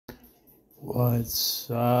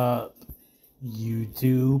What's up,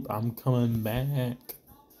 YouTube? I'm coming back.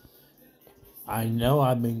 I know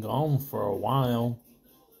I've been gone for a while.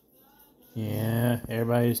 Yeah,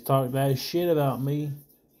 everybody's talked that shit about me.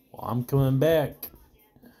 Well, I'm coming back.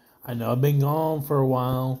 I know I've been gone for a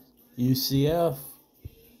while. UCF.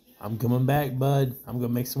 I'm coming back, bud. I'm gonna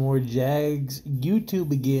make some more Jags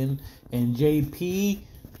YouTube again. And JP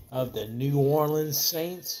of the New Orleans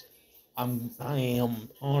Saints. I am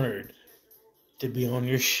honored to be on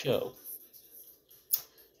your show.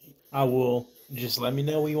 I will. Just let me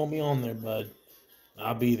know when you want me on there, bud.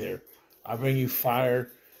 I'll be there. I'll bring you fire,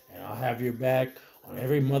 and I'll have your back on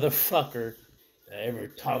every motherfucker that ever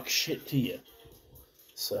talks shit to you.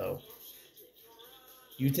 So,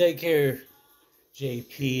 you take care,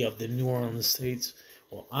 JP of the New Orleans Saints.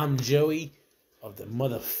 Well, I'm Joey of the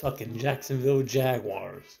motherfucking Jacksonville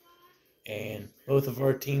Jaguars. And both of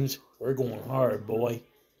our teams, we're going hard, boy.